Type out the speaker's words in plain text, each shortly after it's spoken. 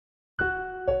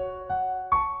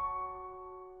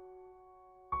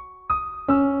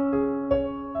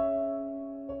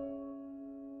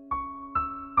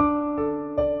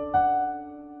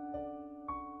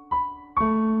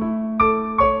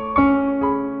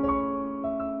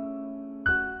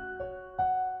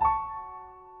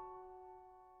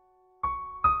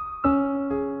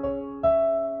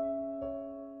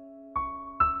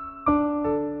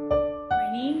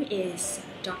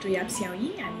Dr. Yap Xiao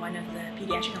Yi. I'm one of the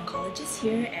pediatric oncologists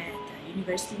here at the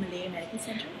University Malaya Medical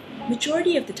Center.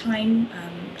 Majority of the time,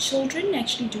 children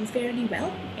actually do fairly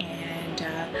well, and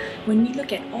when we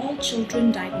look at all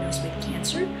children diagnosed with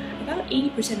cancer, about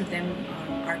 80% of them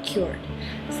are cured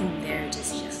from their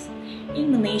disease.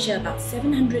 In Malaysia, about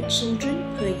 700 children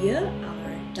per year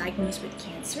are diagnosed with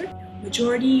cancer.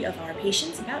 Majority of our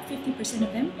patients, about 50%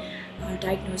 of them, are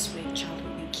diagnosed with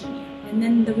childhood leukemia. And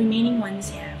then the remaining ones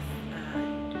have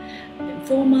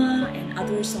lymphoma and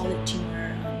other solid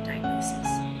tumor diagnoses.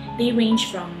 They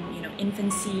range from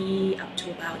infancy up to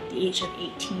about the age of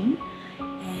 18.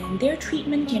 And their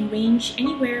treatment can range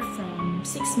anywhere from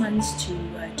 6 months to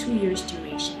 2 years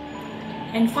duration.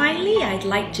 And finally, I'd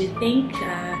like to thank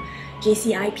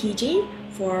JCI PJ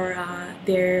for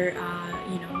their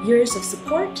years of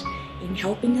support in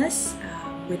helping us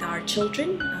with our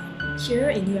children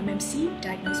here in UMMC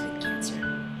diagnosed with cancer.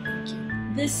 Thank you.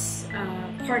 This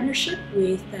partnership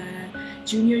with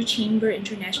Junior Chamber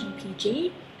International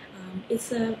PJ,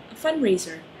 it's a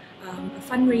fundraiser.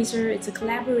 It's a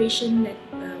collaboration that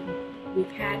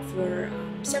we've had for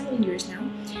several years now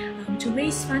to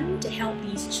raise funds to help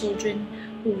these children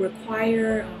who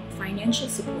require financial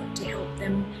support to help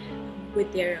them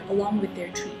along with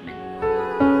their treatment.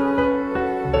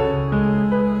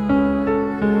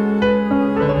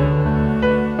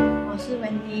 我是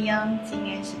文迪英，今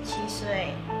年17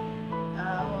岁。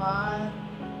我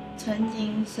曾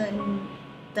经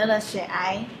得了血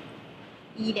癌，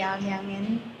医疗2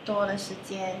年多的时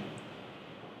间，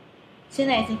现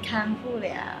在已经康复了，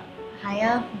还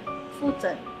要复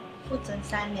诊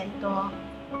3年多。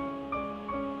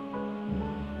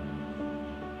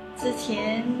之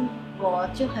前我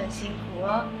就很辛苦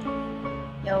哦，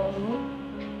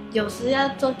有时要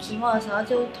做期末的时候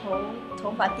就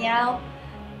头发掉，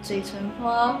嘴唇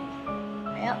破，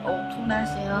还要呕吐那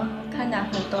些哦。看到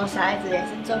很多小孩子也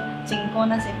是经过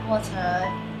那些过程，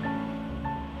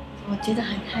我觉得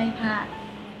很害怕，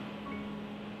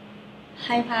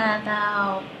害怕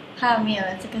到怕没有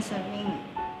了这个生命。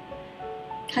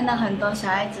看到很多小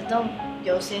孩子都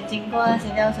有些经过那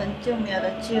些疗程就没有了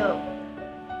救。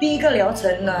第一个疗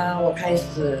程呢，我已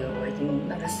经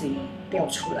那个血掉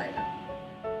出来了，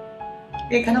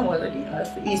可以看到我的女儿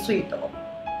是1岁多，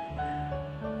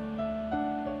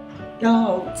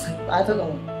要惩罚这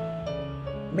种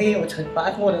没有惩罚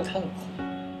过的痛苦，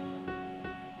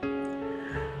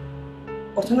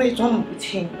我真会装不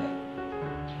清的。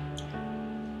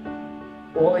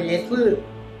我也是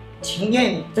情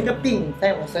愿这个病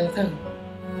在我身上。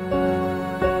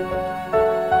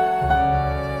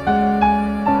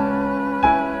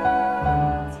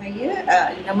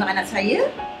Nama anak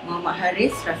saya Muhammad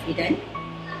Haris Rafidan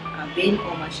bin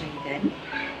Omar Syahidan.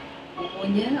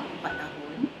 Umurnya 4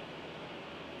 tahun,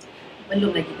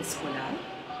 belum lagi bersekolah,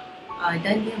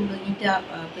 dan dia mengidap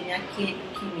penyakit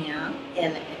leukemia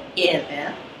ALL.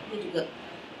 Dia juga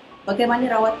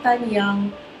bagaimana rawatan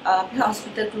yang pihak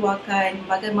hospital keluarkan,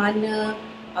 bagaimana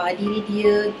diri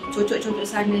dia dicocok-cocok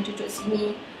sana, cocok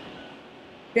sini.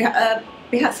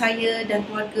 Pihak saya dan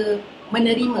keluarga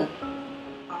menerima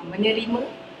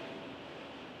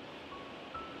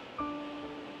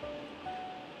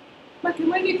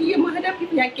bagaimana dia menghadapi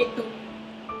penyakit itu.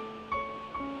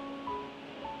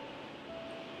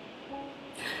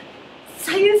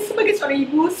 Saya sebagai seorang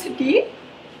ibu sedih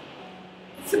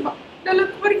sebab dalam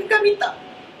keluarga kami tak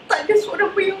ada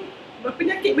seorang pun yang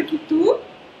berpenyakit begitu.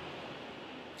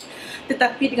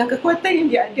 Tetapi dengan kekuatan yang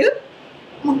dia ada,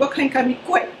 membuatkan kami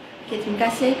kuat. Okay, terima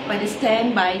kasih kepada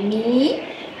Stand By Me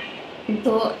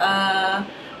untuk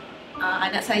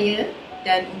anak saya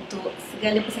dan untuk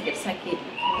segala pesakit-pesakit.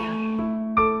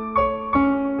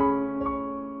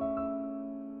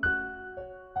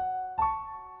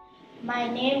 My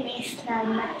name is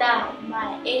Narmata.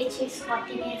 My age is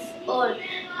 14 years old.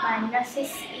 My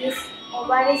diagnosis is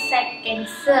ovary sac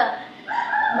cancer.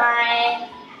 My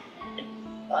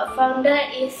founder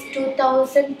is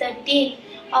 2013.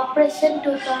 Operation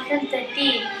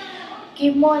 2013.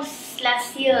 Chemo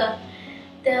last year.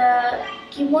 The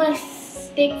chemo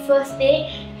take first day,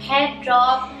 head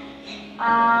drop,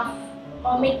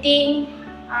 vomiting,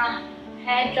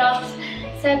 head drops.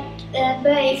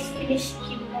 September is finished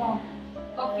chemo.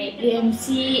 Okay. UMMC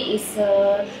is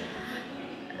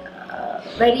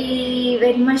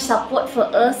very much support for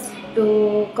us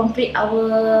to complete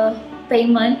our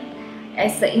payment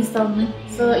as an installment.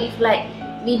 So if like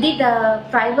we did the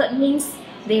private means,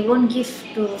 they won't give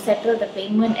to settle the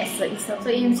payment as an installment. So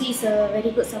UMMC is a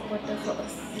very good supporter for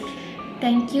us.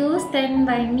 Thank you, Stand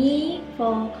By Me,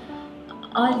 for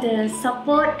all the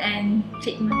support and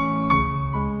treatment.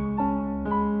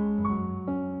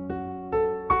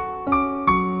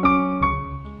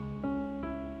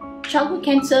 childhood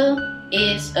cancer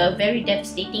is a very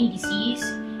devastating disease,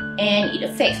 and it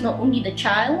affects not only the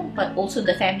child but also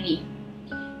the family.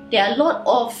 There are a lot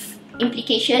of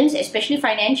implications, especially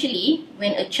financially,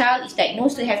 when a child is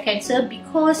diagnosed to have cancer,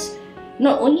 because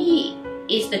not only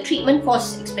is the treatment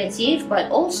cost expensive, but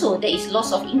also there is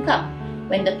loss of income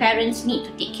when the parents need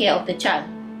to take care of the child.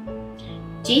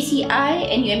 JCI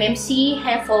and UMMC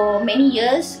have for many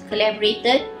years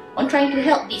collaborated on trying to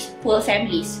help these poor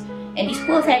families, and these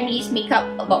poor families make up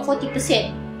about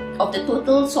 40% of the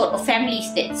total sort of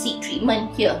families that seek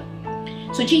treatment here.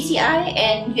 So JCI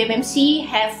and UMMC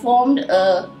have formed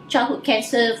a childhood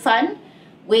cancer fund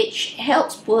which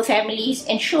helps poor families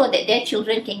ensure that their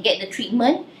children can get the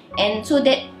treatment, and so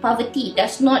that poverty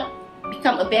does not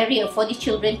become a barrier for these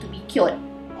children to be cured.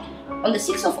 On the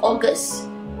 6th of August,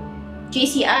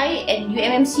 JCI and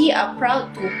UMMC are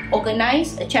proud to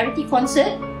organize a charity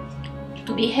concert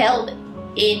to be held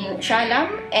in Shah,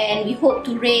 and we hope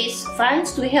to raise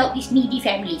funds to help these needy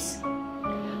families.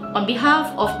 On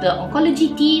behalf of the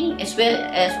oncology team, as well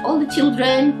as all the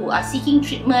children who are seeking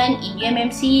treatment in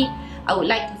UMMC, I would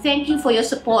like to thank you for your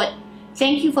support.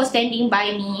 Thank you for standing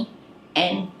by me,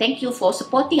 and thank you for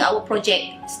supporting our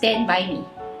project, Stand By Me.